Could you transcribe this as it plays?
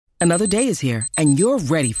Another day is here, and you're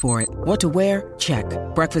ready for it. What to wear? Check.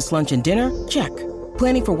 Breakfast, lunch, and dinner? Check.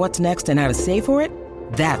 Planning for what's next and how to save for it?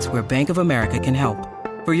 That's where Bank of America can help.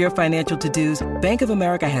 For your financial to-dos, Bank of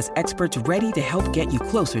America has experts ready to help get you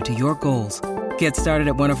closer to your goals. Get started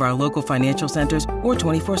at one of our local financial centers or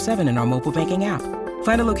 24/7 in our mobile banking app.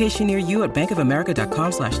 Find a location near you at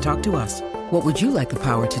bankofamerica.com/talktous. What would you like the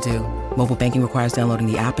power to do? Mobile banking requires downloading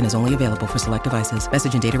the app and is only available for select devices.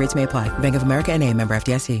 Message and data rates may apply. Bank of America N.A., member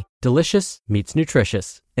FDIC. Delicious meets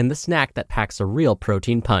nutritious in the snack that packs a real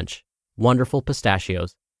protein punch. Wonderful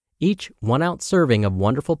Pistachios. Each 1 ounce serving of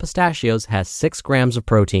Wonderful Pistachios has 6 grams of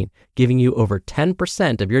protein, giving you over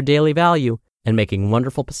 10% of your daily value and making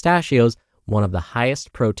Wonderful Pistachios one of the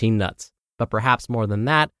highest protein nuts. But perhaps more than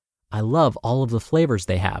that, I love all of the flavors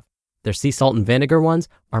they have. Their sea salt and vinegar ones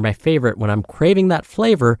are my favorite when I'm craving that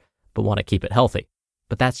flavor but want to keep it healthy.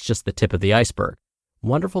 But that's just the tip of the iceberg.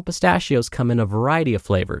 Wonderful Pistachios come in a variety of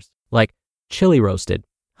flavors, like chili roasted,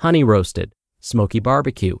 honey roasted, smoky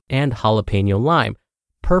barbecue, and jalapeno lime,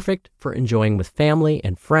 perfect for enjoying with family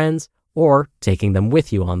and friends or taking them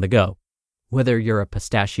with you on the go. Whether you're a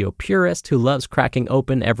pistachio purist who loves cracking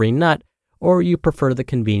open every nut, or you prefer the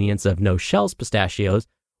convenience of no-shells pistachios,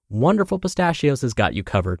 Wonderful Pistachios has got you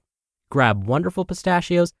covered. Grab Wonderful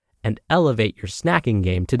Pistachios and elevate your snacking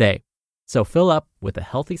game today. So fill up with a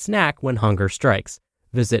healthy snack when hunger strikes.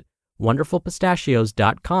 Visit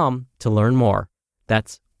wonderfulpistachios.com to learn more.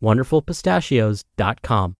 That's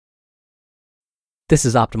wonderfulpistachios.com. This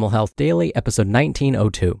is Optimal Health Daily, episode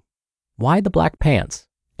 1902. Why the Black Pants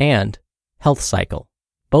and Health Cycle,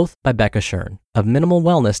 both by Becca Shern of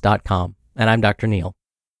minimalwellness.com. And I'm Dr. Neal.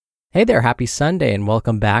 Hey there, happy Sunday, and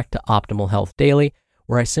welcome back to Optimal Health Daily,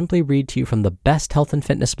 where I simply read to you from the best health and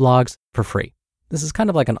fitness blogs for free. This is kind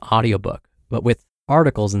of like an audiobook, but with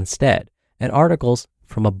articles instead, and articles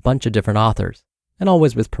from a bunch of different authors, and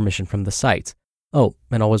always with permission from the sites. Oh,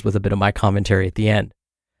 and always with a bit of my commentary at the end.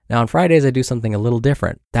 Now on Fridays, I do something a little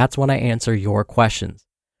different. That's when I answer your questions.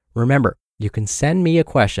 Remember, you can send me a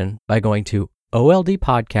question by going to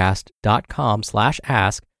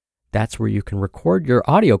oldpodcast.com/ask. That's where you can record your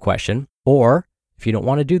audio question, or if you don't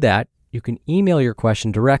want to do that, you can email your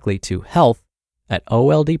question directly to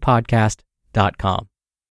health@oldpodcast.com.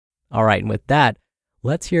 All right, and with that,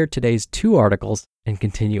 let's hear today's 2 articles and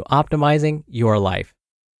continue optimizing your life.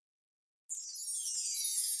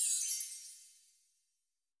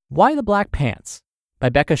 Why the Black Pants by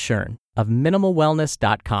Becca Shern of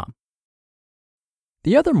minimalwellness.com.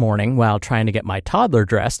 The other morning, while trying to get my toddler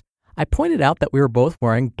dressed, I pointed out that we were both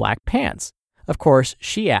wearing black pants. Of course,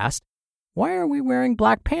 she asked, "Why are we wearing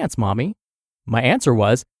black pants, Mommy?" My answer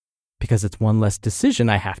was, because it's one less decision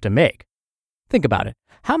I have to make. Think about it.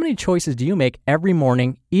 How many choices do you make every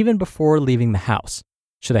morning, even before leaving the house?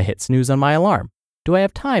 Should I hit snooze on my alarm? Do I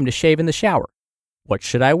have time to shave in the shower? What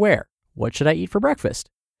should I wear? What should I eat for breakfast?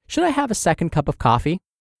 Should I have a second cup of coffee?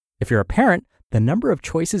 If you're a parent, the number of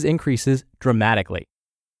choices increases dramatically.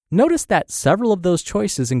 Notice that several of those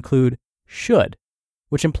choices include should,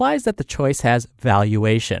 which implies that the choice has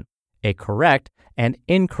valuation, a correct and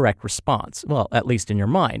incorrect response, well, at least in your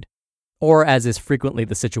mind. Or, as is frequently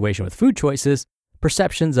the situation with food choices,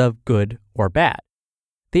 perceptions of good or bad.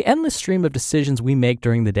 The endless stream of decisions we make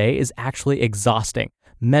during the day is actually exhausting,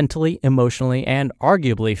 mentally, emotionally, and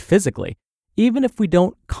arguably physically, even if we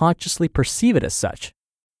don't consciously perceive it as such.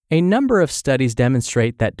 A number of studies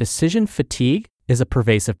demonstrate that decision fatigue is a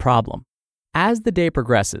pervasive problem. As the day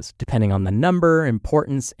progresses, depending on the number,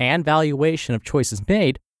 importance, and valuation of choices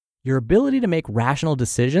made, your ability to make rational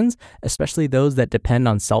decisions, especially those that depend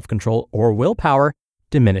on self-control or willpower,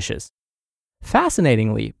 diminishes.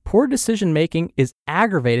 Fascinatingly, poor decision-making is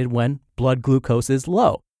aggravated when blood glucose is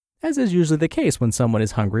low, as is usually the case when someone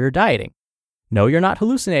is hungry or dieting. No, you're not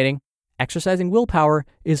hallucinating. Exercising willpower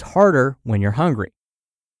is harder when you're hungry.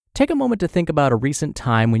 Take a moment to think about a recent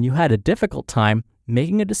time when you had a difficult time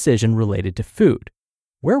making a decision related to food.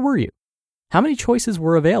 Where were you? How many choices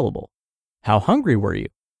were available? How hungry were you?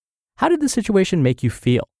 How did the situation make you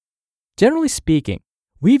feel? Generally speaking,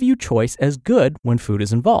 we view choice as good when food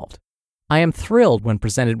is involved. I am thrilled when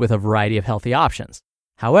presented with a variety of healthy options.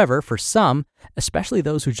 However, for some, especially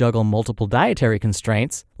those who juggle multiple dietary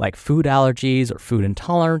constraints like food allergies or food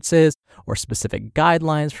intolerances or specific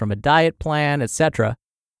guidelines from a diet plan, etc.,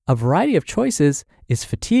 a variety of choices is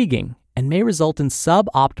fatiguing and may result in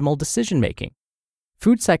suboptimal decision-making.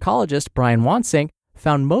 Food psychologist Brian Wansink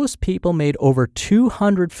found most people made over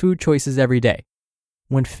 200 food choices every day.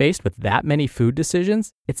 When faced with that many food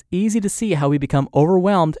decisions, it's easy to see how we become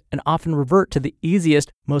overwhelmed and often revert to the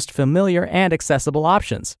easiest, most familiar, and accessible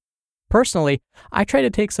options. Personally, I try to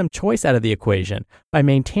take some choice out of the equation by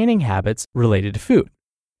maintaining habits related to food.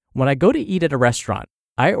 When I go to eat at a restaurant,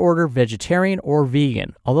 I order vegetarian or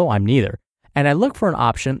vegan, although I'm neither, and I look for an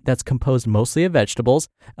option that's composed mostly of vegetables,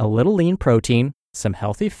 a little lean protein, some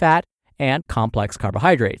healthy fat, and complex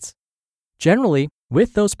carbohydrates. Generally,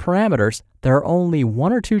 with those parameters, there are only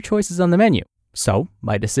 1 or 2 choices on the menu, so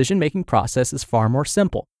my decision-making process is far more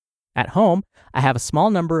simple. At home, I have a small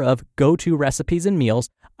number of go-to recipes and meals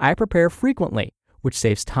I prepare frequently, which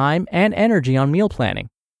saves time and energy on meal planning.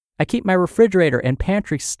 I keep my refrigerator and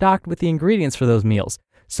pantry stocked with the ingredients for those meals,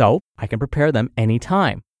 so I can prepare them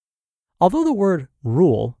anytime. Although the word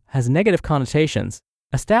rule has negative connotations,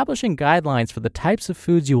 establishing guidelines for the types of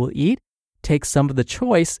foods you will eat takes some of the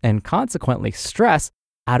choice and consequently stress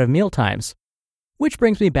out of mealtimes. Which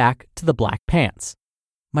brings me back to the black pants.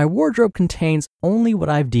 My wardrobe contains only what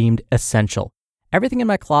I've deemed essential. Everything in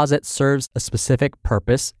my closet serves a specific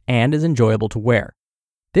purpose and is enjoyable to wear.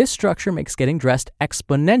 This structure makes getting dressed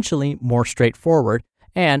exponentially more straightforward,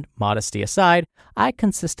 and, modesty aside, I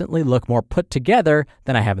consistently look more put together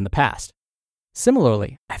than I have in the past.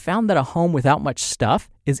 Similarly, I found that a home without much stuff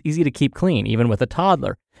is easy to keep clean, even with a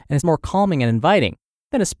toddler, and is more calming and inviting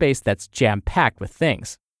than a space that's jam-packed with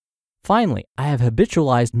things. Finally, I have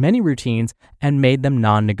habitualized many routines and made them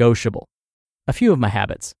non-negotiable. A few of my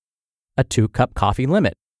habits: a 2-cup coffee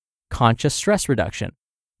limit, conscious stress reduction,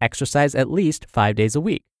 exercise at least 5 days a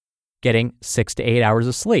week, getting 6 to 8 hours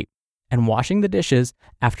of sleep, and washing the dishes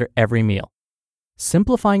after every meal.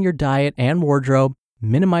 Simplifying your diet and wardrobe,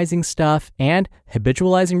 minimizing stuff, and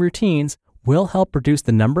habitualizing routines will help reduce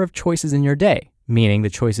the number of choices in your day, meaning the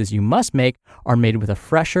choices you must make are made with a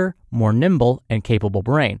fresher, more nimble, and capable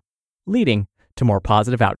brain, leading to more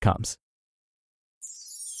positive outcomes.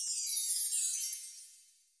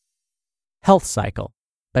 Health Cycle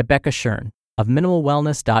by Becca Shern of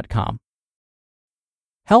MinimalWellness.com.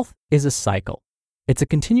 Health is a cycle. It's a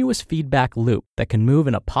continuous feedback loop that can move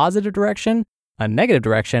in a positive direction, a negative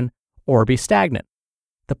direction, or be stagnant.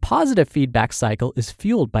 The positive feedback cycle is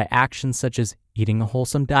fueled by actions such as eating a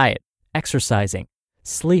wholesome diet, exercising,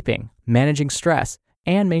 sleeping, managing stress,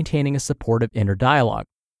 and maintaining a supportive inner dialogue.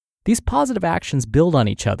 These positive actions build on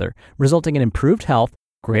each other, resulting in improved health,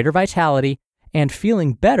 greater vitality, and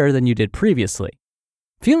feeling better than you did previously.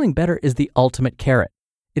 Feeling better is the ultimate carrot.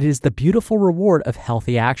 It is the beautiful reward of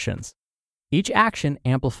healthy actions. Each action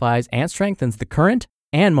amplifies and strengthens the current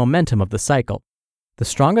and momentum of the cycle. The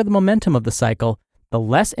stronger the momentum of the cycle, the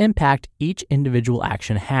less impact each individual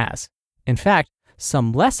action has. In fact,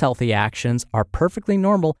 some less healthy actions are perfectly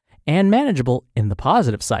normal and manageable in the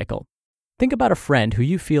positive cycle. Think about a friend who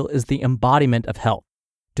you feel is the embodiment of health.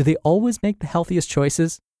 Do they always make the healthiest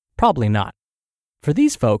choices? Probably not. For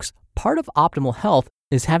these folks, part of optimal health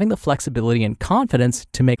is having the flexibility and confidence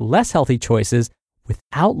to make less healthy choices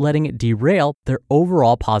without letting it derail their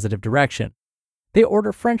overall positive direction. They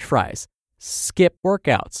order French fries, skip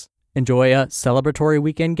workouts, enjoy a celebratory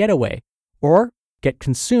weekend getaway, or get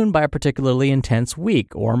consumed by a particularly intense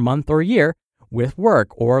week or month or year with work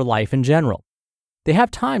or life in general. They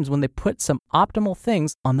have times when they put some optimal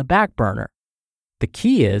things on the back burner. The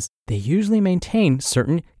key is they usually maintain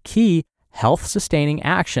certain key health-sustaining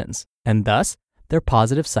actions, and thus their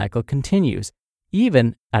positive cycle continues,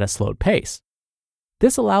 even at a slowed pace.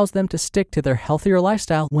 This allows them to stick to their healthier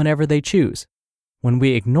lifestyle whenever they choose. When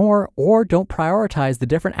we ignore or don't prioritize the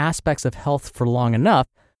different aspects of health for long enough,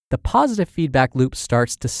 the positive feedback loop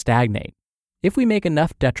starts to stagnate. If we make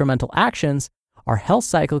enough detrimental actions, our health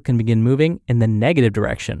cycle can begin moving in the negative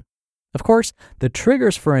direction. Of course, the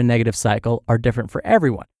triggers for a negative cycle are different for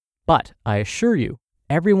everyone, but I assure you,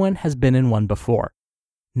 everyone has been in one before.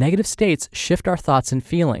 Negative states shift our thoughts and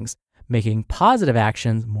feelings, making positive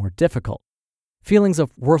actions more difficult. Feelings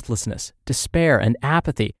of worthlessness, despair, and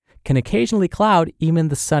apathy can occasionally cloud even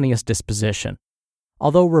the sunniest disposition.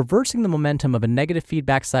 Although reversing the momentum of a negative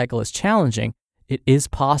feedback cycle is challenging, it is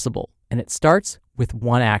possible, and it starts with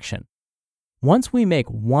one action. Once we make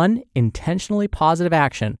one intentionally positive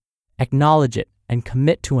action, acknowledge it and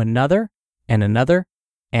commit to another and another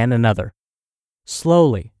and another.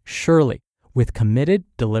 Slowly, surely, with committed,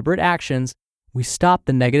 deliberate actions, we stop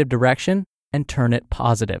the negative direction and turn it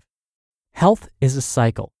positive. Health is a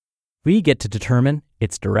cycle. We get to determine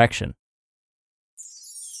its direction.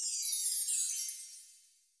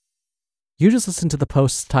 You just listened to the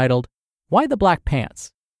posts titled, Why the Black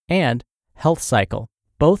Pants? And Health Cycle,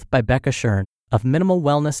 both by Becca Shern of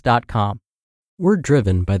MinimalWellness.com. We're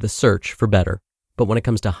driven by the search for better, but when it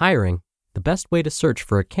comes to hiring, the best way to search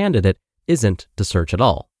for a candidate isn't to search at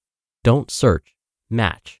all. Don't search,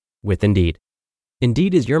 match with Indeed.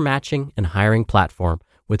 Indeed is your matching and hiring platform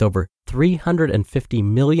with over 350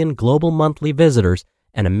 million global monthly visitors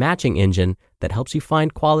and a matching engine that helps you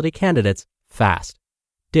find quality candidates fast.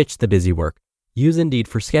 Ditch the busy work. Use Indeed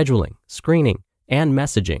for scheduling, screening, and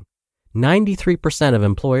messaging. 93% of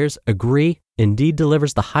employers agree Indeed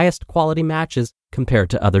delivers the highest quality matches compared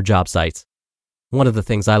to other job sites. One of the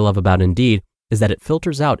things I love about Indeed is that it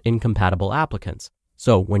filters out incompatible applicants.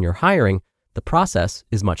 So when you're hiring, the process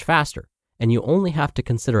is much faster, and you only have to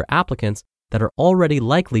consider applicants that are already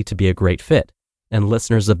likely to be a great fit. And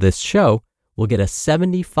listeners of this show will get a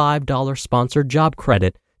 $75 sponsored job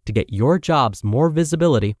credit to get your jobs more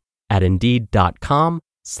visibility at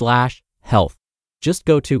Indeed.com/health. Just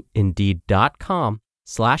go to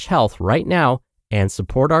Indeed.com/health right now and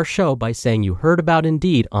support our show by saying you heard about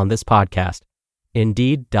Indeed on this podcast.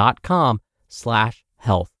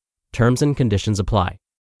 Indeed.com/health. Terms and conditions apply.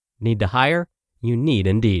 Need to hire? You need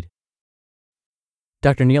Indeed.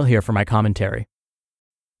 Dr. Neal here for my commentary.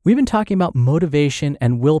 We've been talking about motivation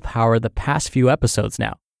and willpower the past few episodes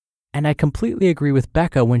now, and I completely agree with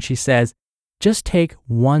Becca when she says, just take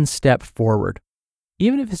one step forward.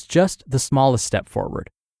 Even if it's just the smallest step forward.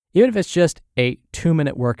 Even if it's just a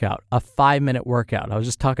 2-minute workout, a 5-minute workout. I was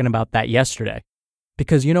just talking about that yesterday.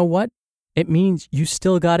 Because you know what? It means you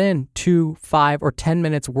still got in 2, 5, or 10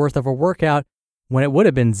 minutes worth of a workout when it would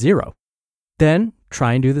have been 0. Then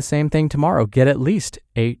try and do the same thing tomorrow. Get at least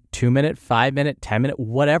a 2-minute, 5-minute, 10-minute,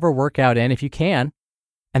 whatever workout in if you can.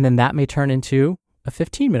 And then that may turn into a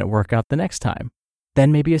 15-minute workout the next time.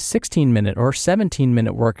 Then maybe a 16-minute or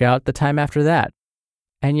 17-minute workout the time after that.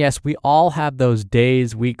 And yes, we all have those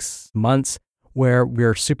days, weeks, months where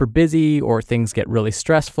we're super busy or things get really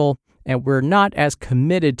stressful and we're not as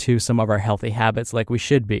committed to some of our healthy habits like we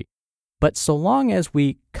should be. But so long as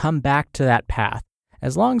we come back to that path,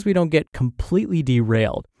 as long as we don't get completely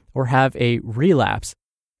derailed or have a relapse,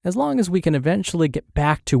 as long as we can eventually get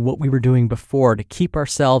back to what we were doing before to keep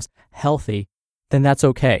ourselves healthy, then that's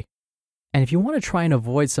okay. And if you want to try and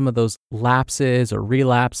avoid some of those lapses or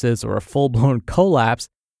relapses or a full-blown collapse,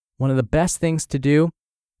 one of the best things to do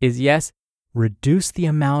is, yes, reduce the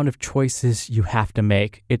amount of choices you have to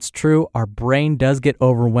make. It's true, our brain does get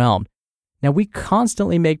overwhelmed. Now, we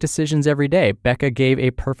constantly make decisions every day. Becca gave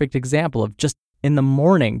a perfect example of just in the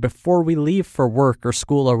morning before we leave for work or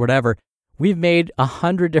school or whatever, we've made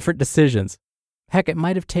 100 different decisions. Heck, it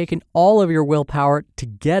might have taken all of your willpower to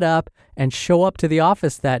get up and show up to the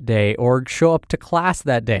office that day or show up to class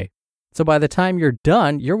that day. So by the time you're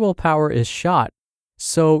done, your willpower is shot.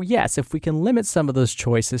 So yes, if we can limit some of those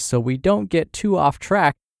choices so we don't get too off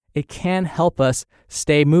track, it can help us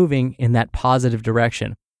stay moving in that positive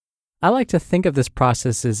direction. I like to think of this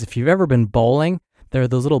process as if you've ever been bowling, there are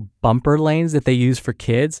those little bumper lanes that they use for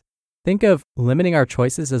kids. Think of limiting our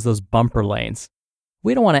choices as those bumper lanes.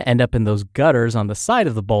 We don't want to end up in those gutters on the side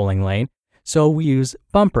of the bowling lane, so we use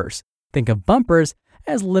bumpers. Think of bumpers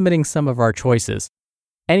as limiting some of our choices.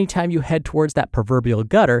 Anytime you head towards that proverbial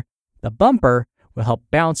gutter, the bumper will help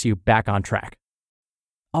bounce you back on track.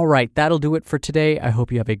 All right, that'll do it for today. I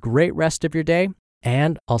hope you have a great rest of your day,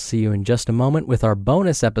 and I'll see you in just a moment with our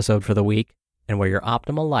bonus episode for the week and where your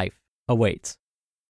optimal life awaits.